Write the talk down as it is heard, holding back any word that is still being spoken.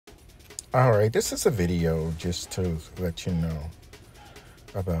All right, this is a video just to let you know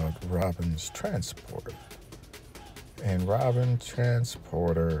about Robin's transporter. And Robin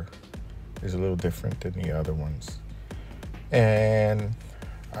transporter is a little different than the other ones. And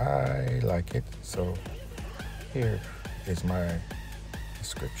I like it. So here is my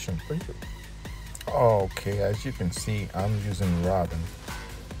description for you. Okay, as you can see, I'm using Robin.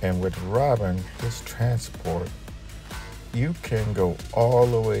 And with Robin, this transport, you can go all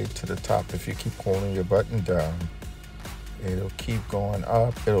the way to the top. If you keep holding your button down, it'll keep going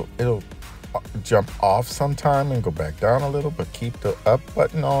up. It'll jump off sometime and go back down a little, but keep the up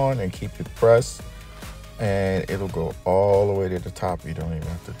button on and keep it pressed, and it'll go all the way to the top. You don't even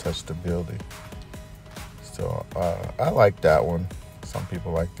have to touch the building. So I like that one. Some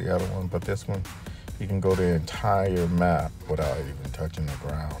people like the other one, but this one, you can go the entire map without even touching the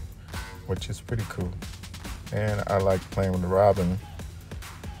ground, which is pretty cool. And I like playing with Robin,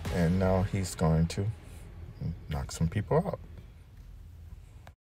 and now he's going to knock some people out.